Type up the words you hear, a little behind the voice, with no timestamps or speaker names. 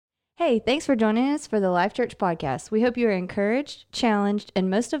Hey, thanks for joining us for the Life Church podcast. We hope you are encouraged, challenged,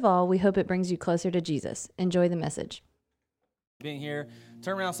 and most of all, we hope it brings you closer to Jesus. Enjoy the message. Being here,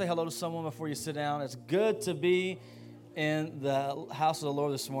 turn around and say hello to someone before you sit down. It's good to be in the house of the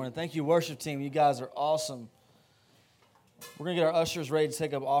Lord this morning. Thank you, worship team. You guys are awesome. We're going to get our ushers ready to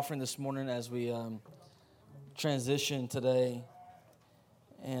take up offering this morning as we transition today.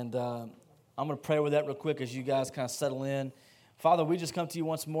 And I'm going to pray with that real quick as you guys kind of settle in. Father, we just come to you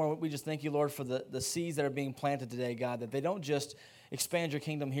once more. We just thank you, Lord, for the seeds that are being planted today, God, that they don't just expand your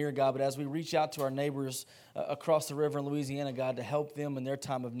kingdom here, God, but as we reach out to our neighbors across the river in Louisiana, God, to help them in their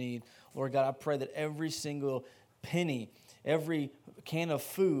time of need. Lord God, I pray that every single penny, every can of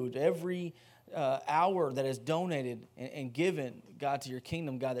food, every hour that is donated and given, God, to your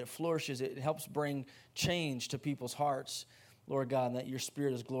kingdom, God, that flourishes, it helps bring change to people's hearts, Lord God, and that your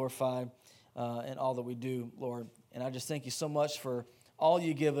spirit is glorified in all that we do, Lord. And I just thank you so much for all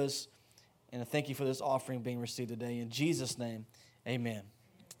you give us, and I thank you for this offering being received today. In Jesus' name, amen.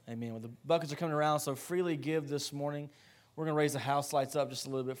 Amen. Well, the buckets are coming around, so freely give this morning. We're going to raise the house lights up just a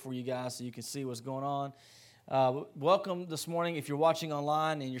little bit for you guys so you can see what's going on. Welcome this morning. If you're watching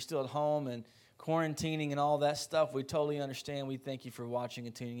online and you're still at home and quarantining and all that stuff, we totally understand. We thank you for watching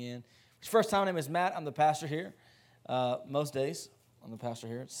and tuning in. It's your first time, my name is Matt. I'm the pastor here. Most days, I'm the pastor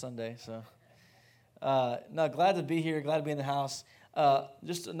here. It's Sunday, so... No, glad to be here, glad to be in the house.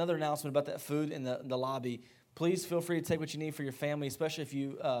 Just another announcement about that food in the lobby. Please feel free to take what you need for your family, especially if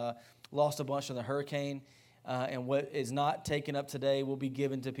you lost a bunch in the hurricane. And what is not taken up today will be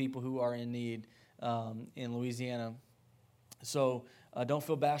given to people who are in need in Louisiana. So don't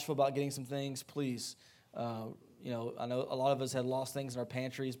feel bashful about getting some things, please. I know a lot of us had lost things in our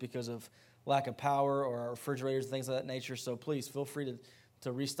pantries because of lack of power or our refrigerators and things of that nature. So please feel free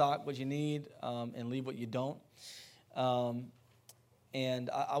to restock what you need and leave what you don't. And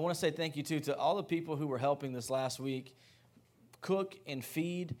I want to say thank you, too, to all the people who were helping this last week cook and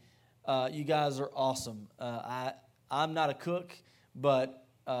feed. You guys are awesome. I'm not a cook, but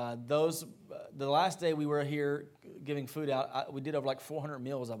the last day we were here giving food out, we did over like 400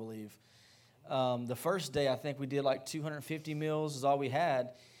 meals, I believe. The first day, I think we did like 250 meals is all we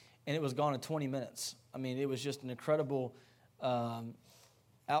had, and it was gone in 20 minutes. I mean, it was just an incredible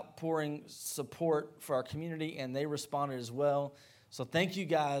outpouring support for our community, and they responded as well. So thank you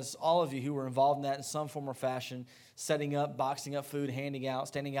guys, all of you who were involved in that in some form or fashion, setting up, boxing up food, handing out,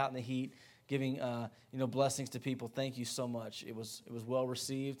 standing out in the heat, giving blessings to people. Thank you so much. It was well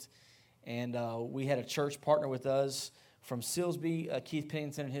received, and we had a church partner with us from Silsbee, Keith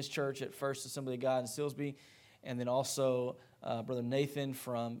Pennington and his church at First Assembly of God in Silsbee, and then also Brother Nathan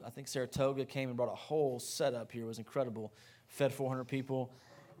from I think Saratoga came and brought a whole setup here. It was incredible. Fed 400 people.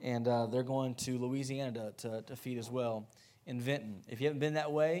 And they're going to Louisiana to feed as well in Vinton. If you haven't been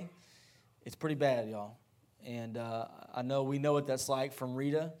that way, it's pretty bad, y'all. And I know we know what that's like from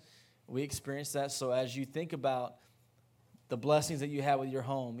Rita. We experienced that. So as you think about the blessings that you have with your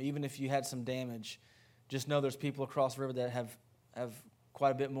home, even if you had some damage, just know there's people across the river that have quite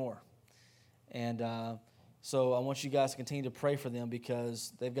a bit more. And so I want you guys to continue to pray for them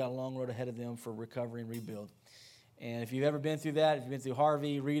because they've got a long road ahead of them for recovery and rebuild. And if you've ever been through that, if you've been through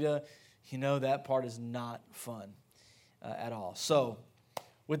Harvey, Rita, you know that part is not fun at all. So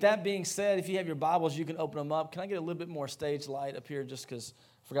with that being said, if you have your Bibles, you can open them up. Can I get a little bit more stage light up here just because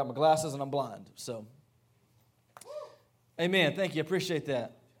I forgot my glasses and I'm blind? So, amen. Thank you. I appreciate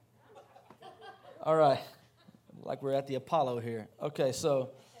that. All right. Like we're at the Apollo here. Okay,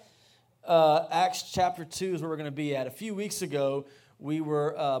 so Acts chapter 2 is where we're going to be at. A few weeks ago, we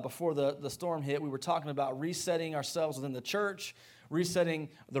were, before the storm hit, we were talking about resetting ourselves within the church, resetting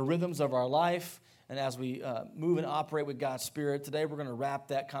the rhythms of our life, and as we move and operate with God's Spirit, today we're going to wrap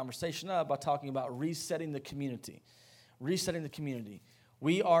that conversation up by talking about resetting the community. Resetting the community.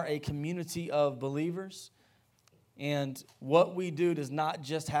 We are a community of believers, and what we do does not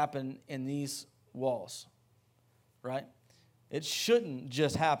just happen in these walls, right? It shouldn't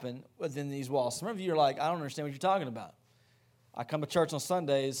just happen within these walls. Some of you are like, I don't understand what you're talking about. I come to church on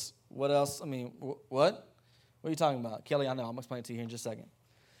Sundays. What else? I mean, what? What are you talking about? Kelly, I know. I'm going to explain it to you here in just a second.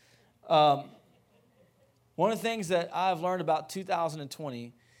 One of the things that I've learned about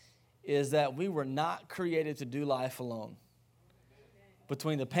 2020 is that we were not created to do life alone.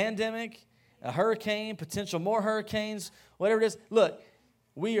 Between the pandemic, a hurricane, potential more hurricanes, whatever it is, look,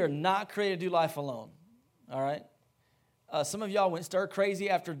 we are not created to do life alone, all right? Some of y'all went stir crazy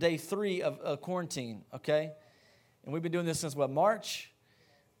after day 3 of quarantine, okay? And we've been doing this since, March?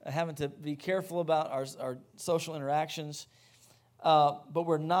 Having to be careful about our social interactions. but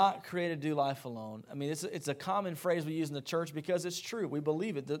we're not created to do life alone. I mean, it's a common phrase we use in the church because it's true. We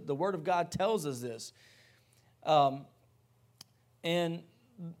believe it. The Word of God tells us this. And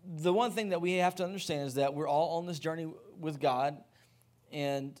the one thing that we have to understand is that we're all on this journey with God,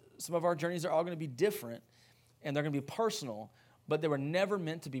 and some of our journeys are all going to be different, and they're going to be personal, but they were never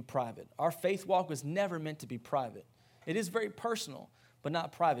meant to be private. Our faith walk was never meant to be private. It is very personal, but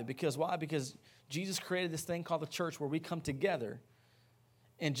not private. Because why? Because Jesus created this thing called the church where we come together.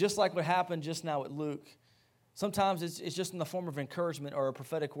 And just like what happened just now with Luke, sometimes it's just in the form of encouragement or a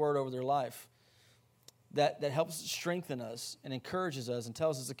prophetic word over their life that helps strengthen us and encourages us and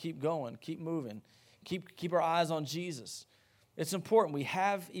tells us to keep going, keep moving, keep our eyes on Jesus. It's important. We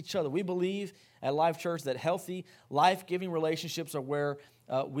have each other. We believe at Life Church that healthy, life-giving relationships are where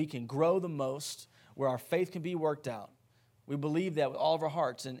we can grow the most, where our faith can be worked out. We believe that with all of our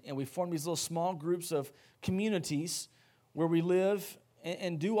hearts, and we form these little small groups of communities where we live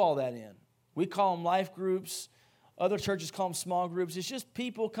and do all that in. We call them life groups. Other churches call them small groups. It's just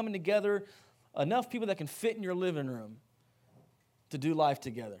people coming together, enough people that can fit in your living room to do life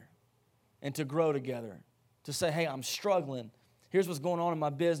together and to grow together, to say, hey, I'm struggling. Here's what's going on in my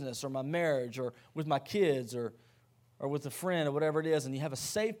business or my marriage or with my kids or with a friend or whatever it is, and you have a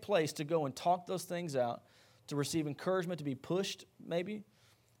safe place to go and talk those things out, to receive encouragement, to be pushed maybe,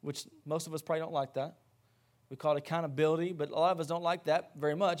 which most of us probably don't like that. We call it accountability, but a lot of us don't like that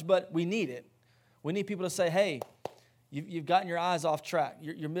very much, but we need it. We need people to say, hey, you've gotten your eyes off track.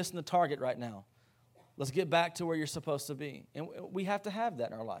 You're missing the target right now. Let's get back to where you're supposed to be. And we have to have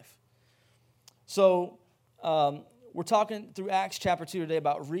that in our life. So we're talking through Acts chapter 2 today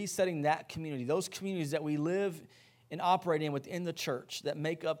about resetting that community, those communities that we live and operate in within the church that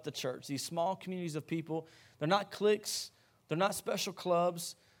make up the church. These small communities of people, they're not cliques, they're not special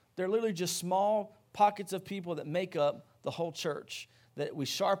clubs. They're literally just small pockets of people that make up the whole church, that we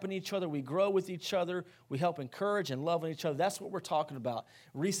sharpen each other, we grow with each other, we help encourage and love on each other. That's what we're talking about,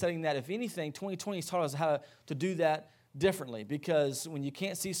 resetting that. If anything, 2020 has taught us how to do that differently, because when you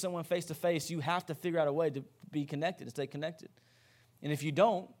can't see someone face to face, you have to figure out a way to be connected, to stay connected. And if you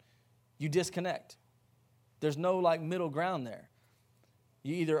don't, you disconnect. There's no like middle ground there.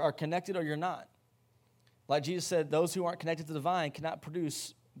 You either are connected or you're not. Like Jesus said, those who aren't connected to the vine cannot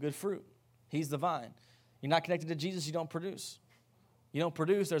produce good fruit. He's the vine. You're not connected to Jesus, you don't produce. You don't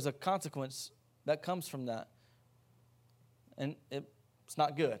produce, there's a consequence that comes from that. And it's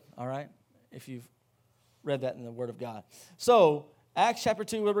not good, all right, if you've read that in the Word of God. So, Acts chapter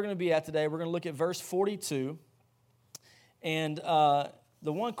 2, where we're going to be at today, we're going to look at verse 42. And the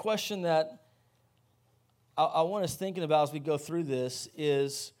one question that I want us thinking about as we go through this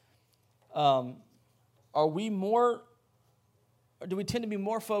is, do we tend to be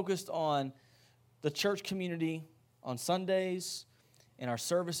more focused on the church community on Sundays, in our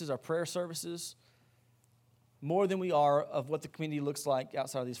services, our prayer services, more than we are of what the community looks like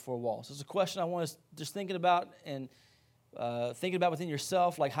outside of these four walls? It's a question I want us just thinking about and thinking about within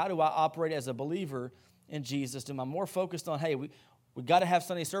yourself, like how do I operate as a believer in Jesus? Am I more focused on, hey, we got to have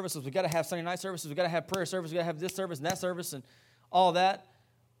Sunday services, we got to have Sunday night services, we got to have prayer service, we got to have this service and that service and all that,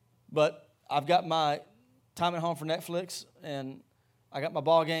 but I've got my time at home for Netflix and I got my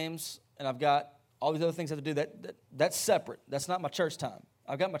ball games and I've got all these other things I have to do. That's separate. That's not my church time.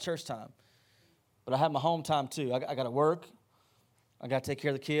 I've got my church time. But I have my home time too. I got to work. I got to take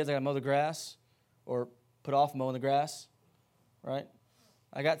care of the kids. I got to mow the grass or put off mowing the grass, right?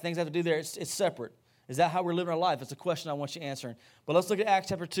 I got things I have to do there. It's separate. Is that how we're living our life? It's a question I want you answering. But let's look at Acts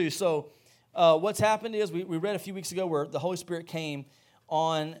chapter 2. So what's happened is we read a few weeks ago where the Holy Spirit came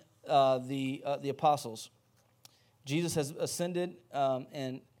on the apostles. Jesus has ascended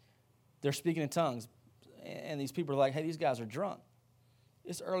and they're speaking in tongues. And these people are like, hey, these guys are drunk.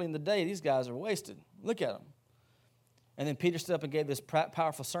 It's early in the day. These guys are wasted. Look at them. And then Peter stood up and gave this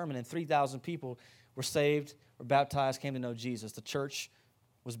powerful sermon, and 3,000 people were saved, were baptized, came to know Jesus. The church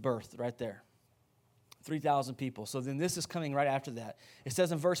was birthed right there. 3,000 people. So then this is coming right after that. It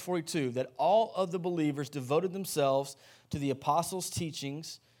says in verse 42 that all of the believers devoted themselves to the apostles'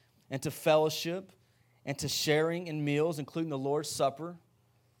 teachings and to fellowship and to sharing in meals, including the Lord's Supper,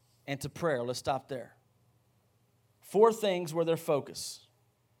 and to prayer. Let's stop there. 4 things were their focus.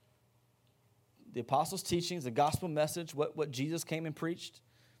 The apostles' teachings, the gospel message, what Jesus came and preached.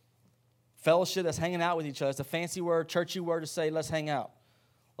 Fellowship, that's hanging out with each other. It's a fancy word, churchy word to say, let's hang out.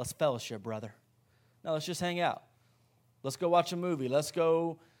 Let's fellowship, brother. No, let's just hang out. Let's go watch a movie. Let's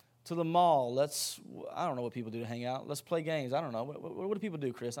go to the mall. I don't know what people do to hang out. Let's play games. I don't know. What do people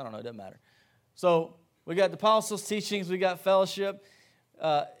do, Chris? I don't know. It doesn't matter. So we got the apostles' teachings. We got fellowship.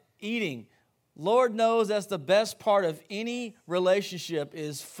 Eating. Lord knows that's the best part of any relationship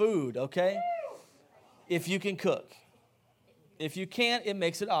is food, okay? If you can cook. If you can't, it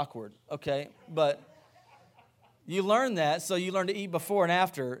makes it awkward, okay? But you learn that, so you learn to eat before and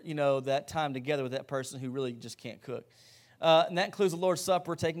after, that time together with that person who really just can't cook. And that includes the Lord's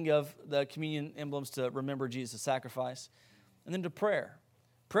Supper, taking of the communion emblems to remember Jesus' sacrifice. And then to prayer.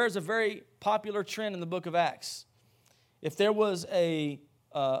 Prayer is a very popular trend in the book of Acts. If there was a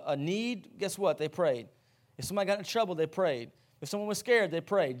need, guess what? They prayed. If somebody got in trouble, they prayed. If someone was scared, they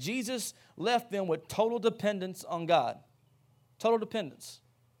prayed. Jesus left them with total dependence on God. Total dependence.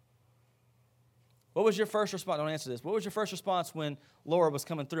 What was your first response? Don't answer this. What was your first response when Laura was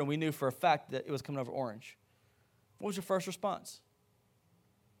coming through and we knew for a fact that it was coming over orange? What was your first response?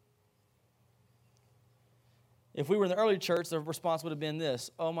 If we were in the early church, the response would have been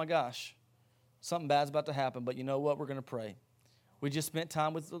this: oh my gosh, something bad's about to happen, but you know what? We're going to pray. We just spent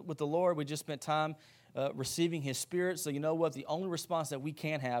time with the Lord. We just spent time receiving His Spirit. So you know what? The only response that we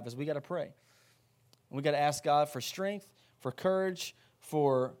can have is we got to pray. And we got to ask God for strength, for courage,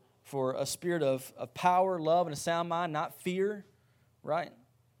 for a spirit of power, love, and a sound mind, not fear, right?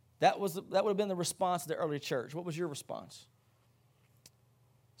 That would have been the response of the early church. What was your response?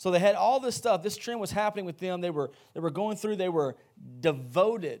 So they had all this stuff. This trend was happening with them. They were going through. They were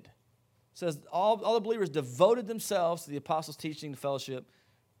devoted. It says all the believers devoted themselves to the apostles' teaching, the fellowship,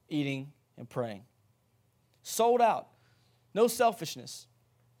 eating, and praying. Sold out. No selfishness.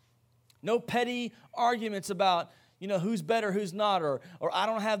 No petty arguments about who's better, who's not, or I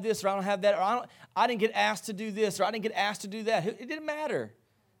don't have this, or I don't have that, or I didn't get asked to do this, or I didn't get asked to do that. It didn't matter.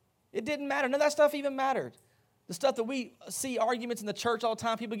 It didn't matter. None of that stuff even mattered. The stuff that we see arguments in the church all the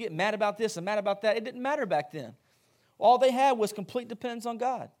time, people get mad about this and mad about that. It didn't matter back then. All they had was complete dependence on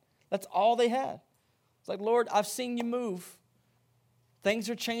God. That's all they had. It's like, Lord, I've seen you move. Things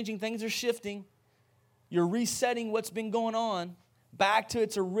are changing. Things are shifting. You're resetting what's been going on back to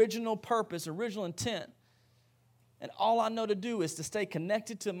its original purpose, original intent. And all I know to do is to stay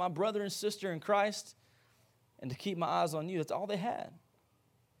connected to my brother and sister in Christ and to keep my eyes on you. That's all they had.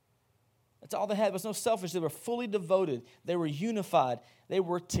 That's all they had. There was no selfish. They were fully devoted. They were unified. They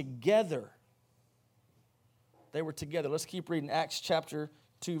were together. They were together. Let's keep reading Acts chapter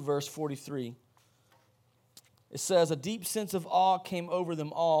 2, verse 43. It says, a deep sense of awe came over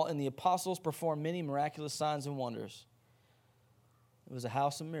them all, and the apostles performed many miraculous signs and wonders. It was a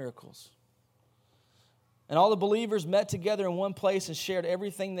house of miracles. And all the believers met together in one place and shared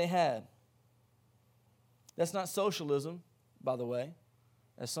everything they had. That's not socialism, by the way,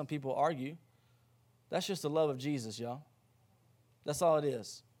 as some people argue. That's just the love of Jesus, y'all. That's all it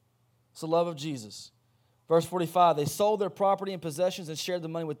is. It's the love of Jesus. Verse 45, they sold their property and possessions and shared the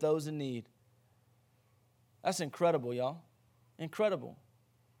money with those in need. That's incredible, y'all. Incredible.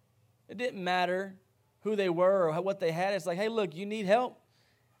 It didn't matter who they were or what they had. It's like, hey, look, you need help?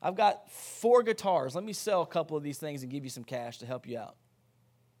 I've got 4 guitars. Let me sell a couple of these things and give you some cash to help you out.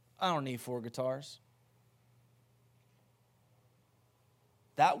 I don't need 4 guitars.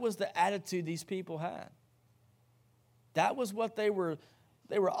 That was the attitude these people had. That was what they were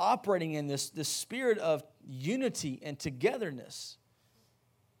operating in, this spirit of unity and togetherness.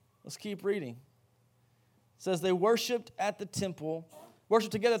 Let's keep reading. It says they worshiped together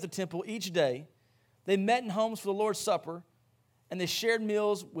at the temple each day. They met in homes for the Lord's Supper, and they shared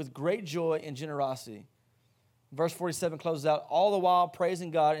meals with great joy and generosity. Verse 47 closes out, all the while praising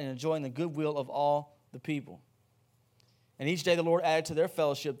God and enjoying the goodwill of all the people. And each day the Lord added to their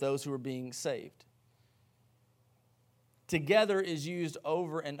fellowship those who were being saved. Together is used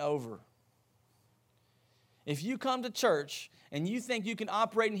over and over. If you come to church and you think you can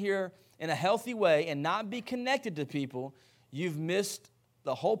operate in here in a healthy way and not be connected to people, you've missed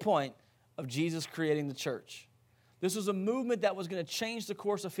the whole point of Jesus creating the church. This was a movement that was going to change the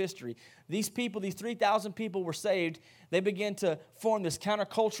course of history. These people, these 3,000 people were saved. They began to form this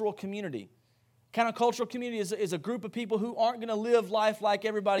countercultural community. Countercultural community is a group of people who aren't going to live life like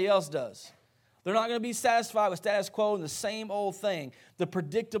everybody else does. They're not going to be satisfied with status quo and the same old thing, the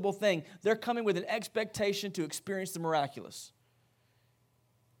predictable thing. They're coming with an expectation to experience the miraculous.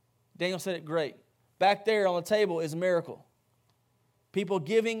 Daniel said it great. Back there on the table is a miracle. People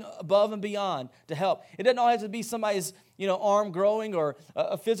giving above and beyond to help. It doesn't always have to be somebody's arm growing or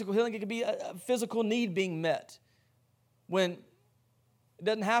a physical healing. It could be a physical need being met. When it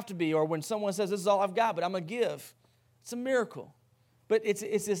doesn't have to be, or when someone says, this is all I've got, but I'm going to give. It's a miracle. But it's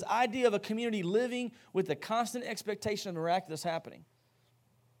this idea of a community living with the constant expectation of miraculous happening.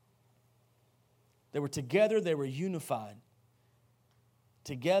 They were together. They were unified.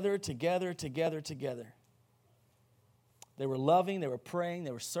 Together, together, together, together. They were loving, they were praying,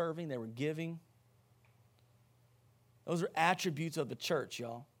 they were serving, they were giving. Those are attributes of the church,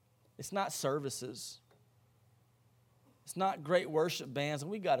 y'all. It's not services. It's not great worship bands,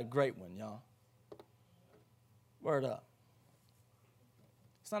 and we got a great one, y'all. Word up.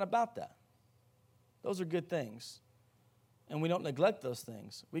 It's not about that. Those are good things. And we don't neglect those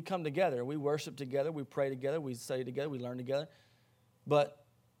things. We come together, we worship together, we pray together, we study together, we learn together. But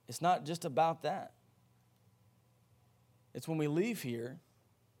it's not just about that. It's when we leave here,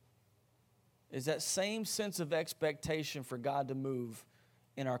 is that same sense of expectation for God to move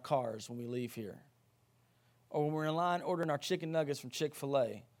in our cars when we leave here. Or when we're in line ordering our chicken nuggets from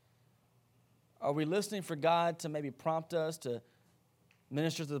Chick-fil-A. Are we listening for God to maybe prompt us to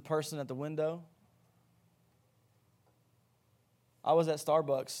minister to the person at the window? I was at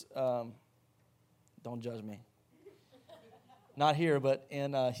Starbucks. Don't judge me. Not here, but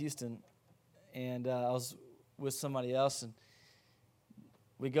in Houston. And I was with somebody else, and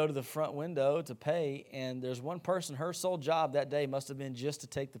we go to the front window to pay, and there's one person, her sole job that day must have been just to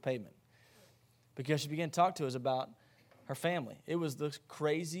take the payment, because she began to talk to us about her family. It was the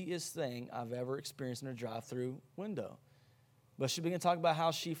craziest thing I've ever experienced in a drive-through window. But she began to talk about how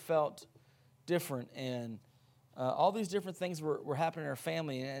she felt different, and all these different things were happening in her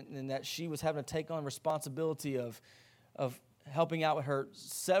family, and that she was having to take on responsibility of helping out with her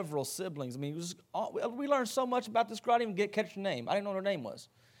several siblings. I mean, we learned so much about this girl. I didn't even catch her name. I didn't know what her name was.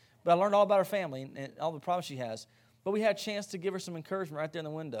 But I learned all about her family and all the problems she has. But we had a chance to give her some encouragement right there in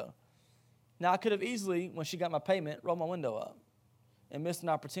the window. Now, I could have easily, when she got my payment, rolled my window up and missed an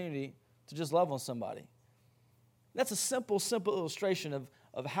opportunity to just love on somebody. That's a simple illustration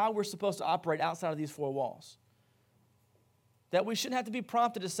of how we're supposed to operate outside of these four walls. That we shouldn't have to be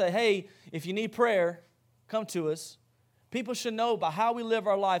prompted to say, hey, if you need prayer, come to us. People should know by how we live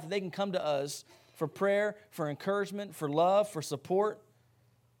our life that they can come to us for prayer, for encouragement, for love, for support.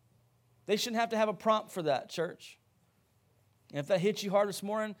 They shouldn't have to have a prompt for that, church. And if that hit you hard this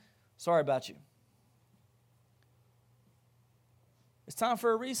morning, sorry about you. It's time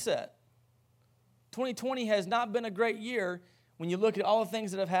for a reset. 2020 has not been a great year when you look at all the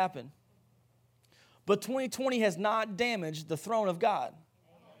things that have happened. But 2020 has not damaged the throne of God.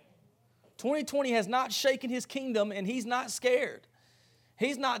 2020 has not shaken his kingdom, and he's not scared.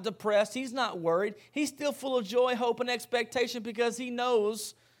 He's not depressed. He's not worried. He's still full of joy, hope, and expectation because he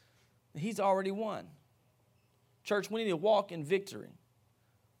knows he's already won. Church, we need to walk in victory.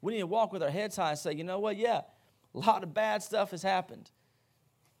 We need to walk with our heads high and say, you know what? Yeah, a lot of bad stuff has happened.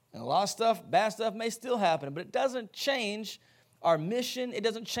 And a lot of stuff, bad stuff may still happen, but it doesn't change our mission. It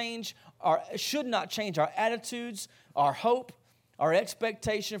doesn't change should not change our attitudes, our hope, our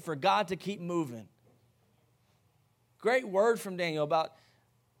expectation for God to keep moving. Great word from Daniel about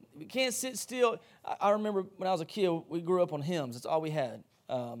we can't sit still. I remember when I was a kid, we grew up on hymns. That's all we had.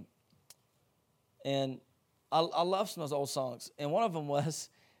 And I love some of those old songs. And one of them was,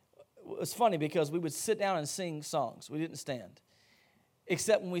 it's funny because we would sit down and sing songs. We didn't stand.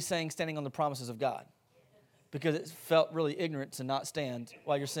 Except when we sang Standing on the Promises of God. Because it felt really ignorant to not stand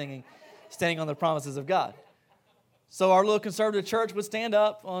while you're singing Standing on the Promises of God. So our little conservative church would stand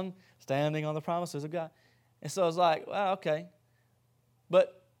up on Standing on the Promises of God. And so I was like, wow, okay.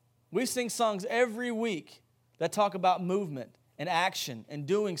 But we sing songs every week that talk about movement and action and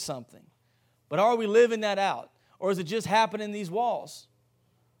doing something. But are we living that out? Or is it just happening in these walls?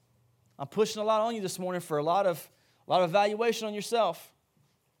 I'm pushing a lot on you this morning for a lot of evaluation on yourself.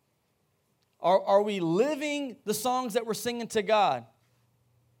 Are we living the songs that we're singing to God?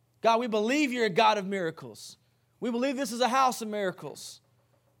 God, we believe you're a God of miracles. We believe this is a house of miracles.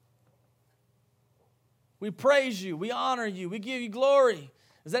 We praise you. We honor you. We give you glory.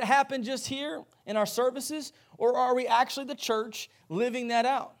 Does that happen just here in our services? Or are we actually the church living that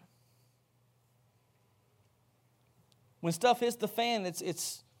out? When stuff hits the fan,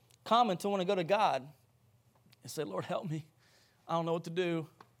 it's common to want to go to God and say, Lord, help me. I don't know what to do.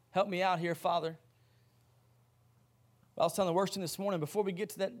 Help me out here, Father. I was telling the worship team this morning, before we get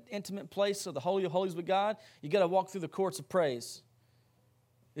to that intimate place of the Holy of Holies with God, you got to walk through the courts of praise.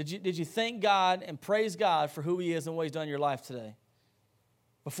 Did you thank God and praise God for who he is and what he's done in your life today?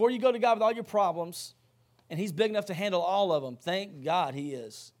 Before you go to God with all your problems, and he's big enough to handle all of them, thank God he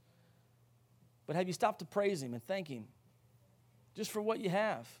is. But have you stopped to praise him and thank him just for what you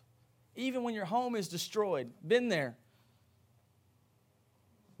have? Even when your home is destroyed, been there.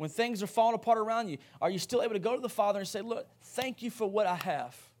 When things are falling apart around you, are you still able to go to the Father and say, look, thank you for what I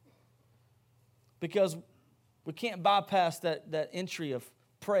have? Because we can't bypass that entry of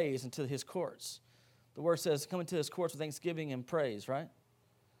praise into his courts. The word says, come into his courts with thanksgiving and praise, right?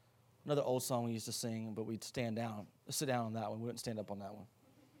 Another old song we used to sing, but we'd stand down. Sit down on that one. We wouldn't stand up on that one.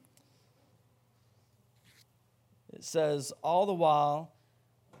 It says, all the while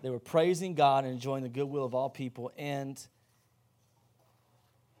they were praising God and enjoying the goodwill of all people, and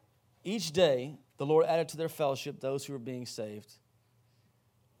each day the Lord added to their fellowship those who were being saved.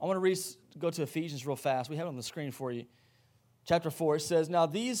 I want to go to Ephesians real fast. We have it on the screen for you. Chapter 4, it says, now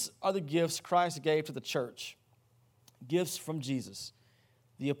these are the gifts Christ gave to the church. Gifts from Jesus.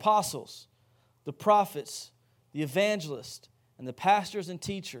 The apostles, the prophets, the evangelists, and the pastors and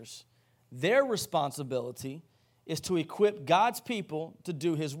teachers. Their responsibility is to equip God's people to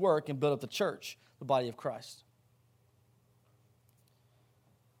do his work and build up the church, the body of Christ.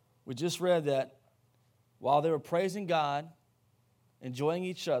 We just read that while they were praising God, enjoying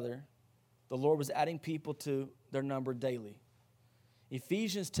each other, the Lord was adding people to their number daily.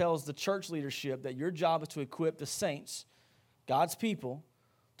 Ephesians tells the church leadership that your job is to equip the saints, God's people,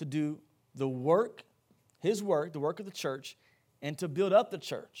 to do the work, his work, the work of the church, and to build up the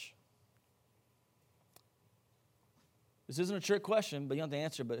church. This isn't a trick question, but you don't have to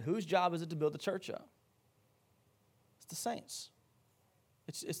answer, but whose job is it to build the church up? It's the saints.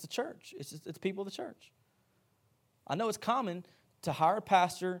 It's the church. It's the people of the church. I know it's common to hire a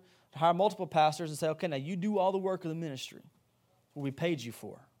pastor, to hire multiple pastors and say, okay, now you do all the work of the ministry. That's what we paid you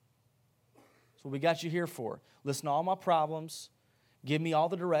for. That's what we got you here for. Listen to all my problems. Give me all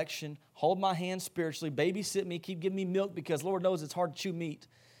the direction. Hold my hand spiritually. Babysit me. Keep giving me milk because Lord knows it's hard to chew meat.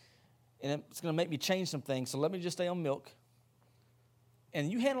 And it's going to make me change some things. So let me just stay on milk. And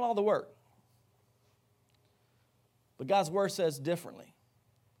you handle all the work. But God's word says differently.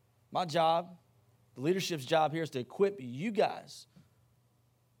 My job, the leadership's job here is to equip you guys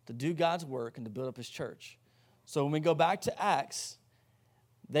to do God's work and to build up his church. So when we go back to Acts,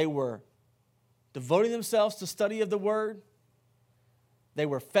 they were devoting themselves to study of the word. They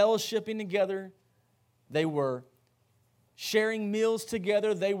were fellowshipping together. They were sharing meals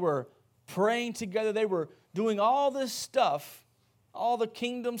together. They were praying together. They were doing all this stuff, all the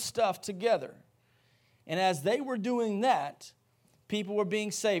kingdom stuff together. And as they were doing that, people were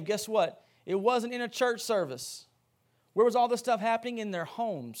being saved. Guess what? It wasn't in a church service. Where was all this stuff happening? In their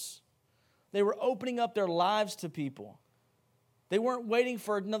homes. They were opening up their lives to people. They weren't waiting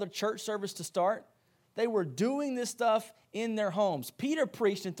for another church service to start. They were doing this stuff in their homes. Peter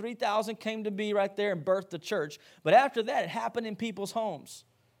preached and 3,000 came to be right there and birthed the church. But after that, it happened in people's homes.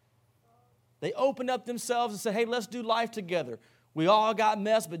 They opened up themselves and said, hey, let's do life together. We all got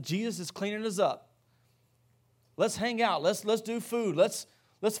messed, but Jesus is cleaning us up. Let's hang out. Let's do food. Let's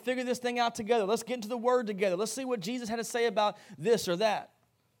figure this thing out together. Let's get into the Word together. Let's see what Jesus had to say about this or that.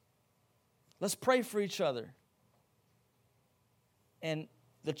 Let's pray for each other. And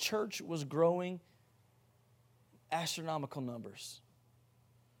the church was growing astronomical numbers.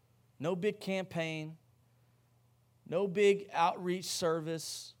 No big campaign. No big outreach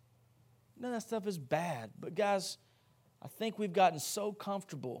service. None of that stuff is bad. But guys, I think we've gotten so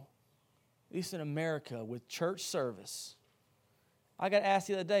comfortable, at least in America, with church service. I got asked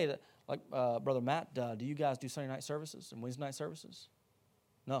the other day, Brother Matt, do you guys do Sunday night services and Wednesday night services?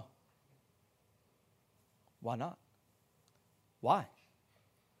 No. Why not? Why?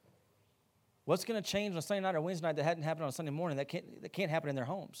 What's going to change on a Sunday night or Wednesday night that hadn't happened on a Sunday morning that can't happen in their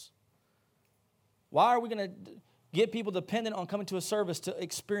homes? Why are we going to get people dependent on coming to a service to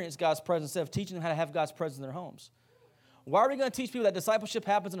experience God's presence instead of teaching them how to have God's presence in their homes? Why are we going to teach people that discipleship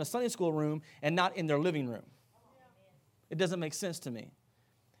happens in a Sunday school room and not in their living room? It doesn't make sense to me.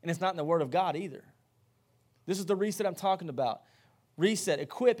 And it's not in the Word of God either. This is the reset I'm talking about. Reset,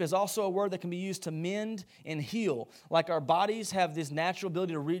 equip is also a word that can be used to mend and heal. Like our bodies have this natural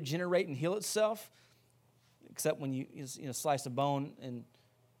ability to regenerate and heal itself, except when you slice a bone and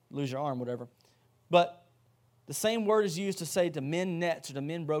lose your arm, whatever. But the same word is used to say to mend nets or to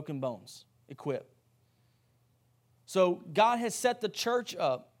mend broken bones. Equip. So God has set the church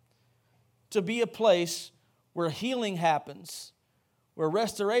up to be a place where healing happens, where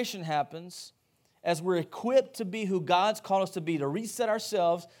restoration happens, as we're equipped to be who God's called us to be, to reset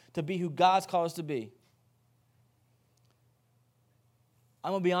ourselves to be who God's called us to be.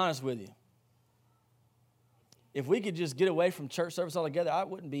 I'm going to be honest with you. If we could just get away from church service altogether, I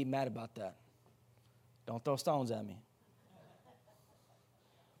wouldn't be mad about that. Don't throw stones at me.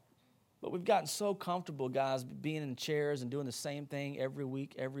 But we've gotten so comfortable, guys, being in chairs and doing the same thing every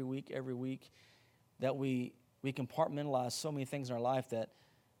week, that we compartmentalize so many things in our life that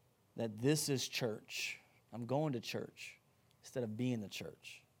this is church. I'm going to church instead of being the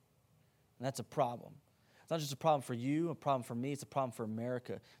church. And that's a problem. It's not just a problem for you, a problem for me, it's a problem for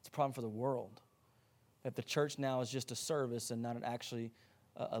America. It's a problem for the world. That the church now is just a service and not actually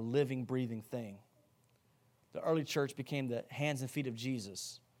a living, breathing thing. The early church became the hands and feet of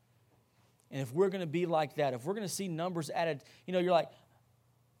Jesus. And if we're going to be like that, if we're going to see numbers added, you're like,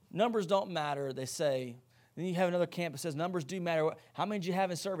 numbers don't matter, they say. Then you have another camp that says numbers do matter. How many did you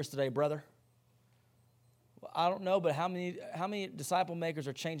have in service today, brother? Well, I don't know, but how many disciple makers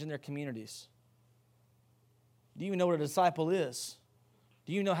are changing their communities? Do you even know what a disciple is?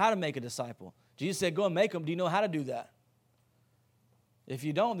 Do you know how to make a disciple? Jesus said, go and make them. Do you know how to do that? If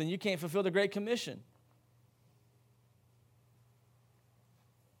you don't, then you can't fulfill the Great Commission.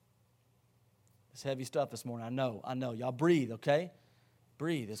 It's heavy stuff this morning. I know. Y'all breathe, okay?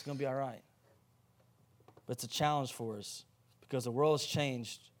 Breathe. It's going to be all right. But it's a challenge for us because the world has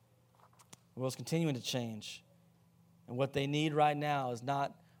changed. The world's continuing to change. And what they need right now is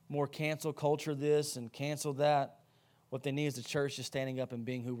not more cancel culture this and cancel that. What they need is the church just standing up and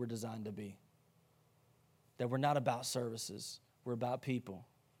being who we're designed to be. That we're not about services. We're about people.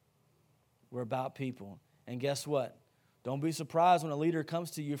 We're about people. And guess what? Don't be surprised when a leader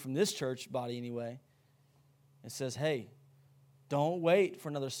comes to you from this church body anyway and says, hey, don't wait for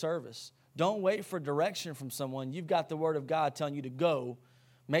another service. Don't wait for direction from someone. You've got the Word of God telling you to go,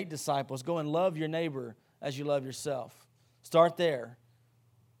 make disciples, go and love your neighbor as you love yourself. Start there,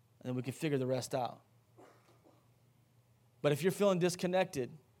 and then we can figure the rest out. But if you're feeling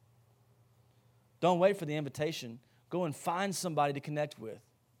disconnected, don't wait for the invitation. Go and find somebody to connect with.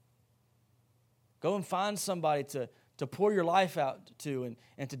 Go and find somebody to pour your life out to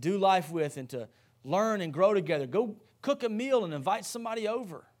and to do life with and to learn and grow together. Go cook a meal and invite somebody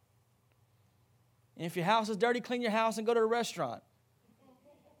over. And if your house is dirty, clean your house and go to a restaurant.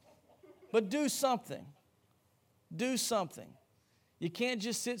 But do something. Do something. You can't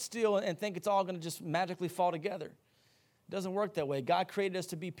just sit still and think it's all going to just magically fall together. It doesn't work that way. God created us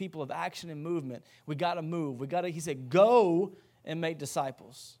to be people of action and movement. We got to move. He said, go and make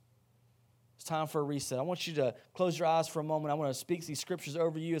disciples. It's time for a reset. I want you to close your eyes for a moment. I want to speak these scriptures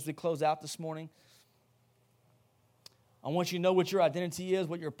over you as we close out this morning. I want you to know what your identity is,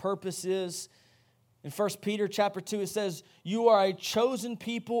 what your purpose is. In 1 Peter chapter 2, it says, you are a chosen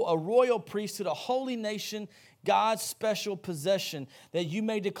people, a royal priesthood, a holy nation, God's special possession, that you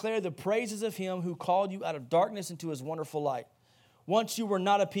may declare the praises of him who called you out of darkness into his wonderful light. Once you were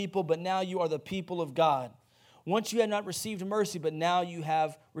not a people, but now you are the people of God. Once you had not received mercy, but now you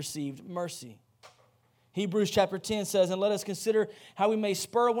have received mercy. Hebrews chapter 10 says, and let us consider how we may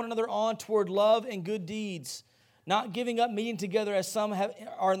spur one another on toward love and good deeds, not giving up meeting together as some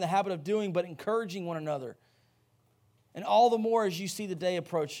are in the habit of doing, but encouraging one another. And all the more as you see the day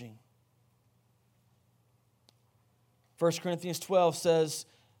approaching. 1 Corinthians 12 says,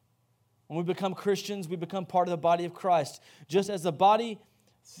 when we become Christians, we become part of the body of Christ. Just as the body,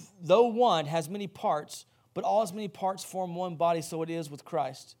 though one, has many parts, but all its many parts form one body, so it is with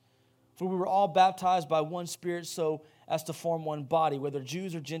Christ. For we were all baptized by one Spirit so as to form one body, whether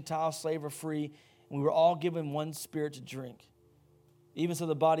Jews or Gentiles, slave or free, and we were all given one Spirit to drink. Even so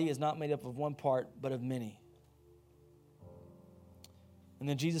the body is not made up of one part, but of many. And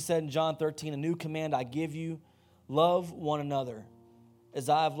then Jesus said in John 13, a new command I give you, love one another as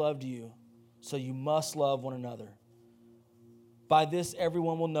I have loved you, so you must love one another. By this,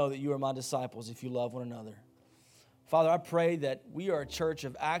 everyone will know that you are my disciples if you love one another. Father, I pray that we are a church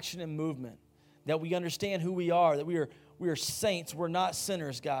of action and movement, that we understand who we are, that we are saints. We're not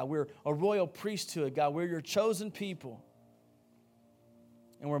sinners, God. We're a royal priesthood, God. We're your chosen people.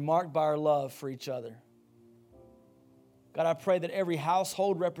 And we're marked by our love for each other. God, I pray that every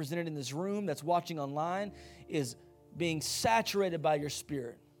household represented in this room that's watching online is being saturated by your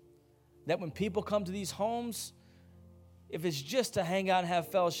Spirit. That when people come to these homes, if it's just to hang out and have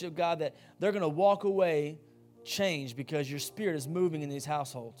fellowship, God, that they're going to walk away changed because your Spirit is moving in these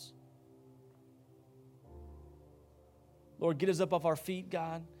households. Lord, get us up off our feet,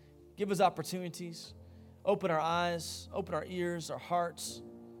 God. Give us opportunities. Open our eyes, open our ears, our hearts.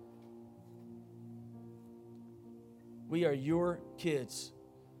 We are your kids,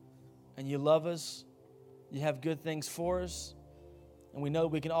 and you love us. You have good things for us, and we know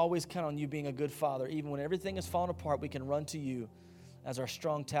we can always count on you being a good father. Even when everything is falling apart, we can run to you as our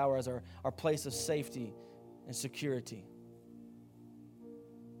strong tower, as our place of safety and security.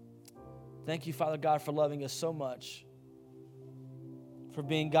 Thank you, Father God, for loving us so much, for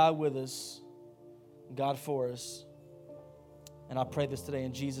being God with us, God for us. And I pray this today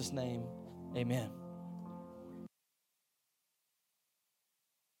in Jesus' name, amen.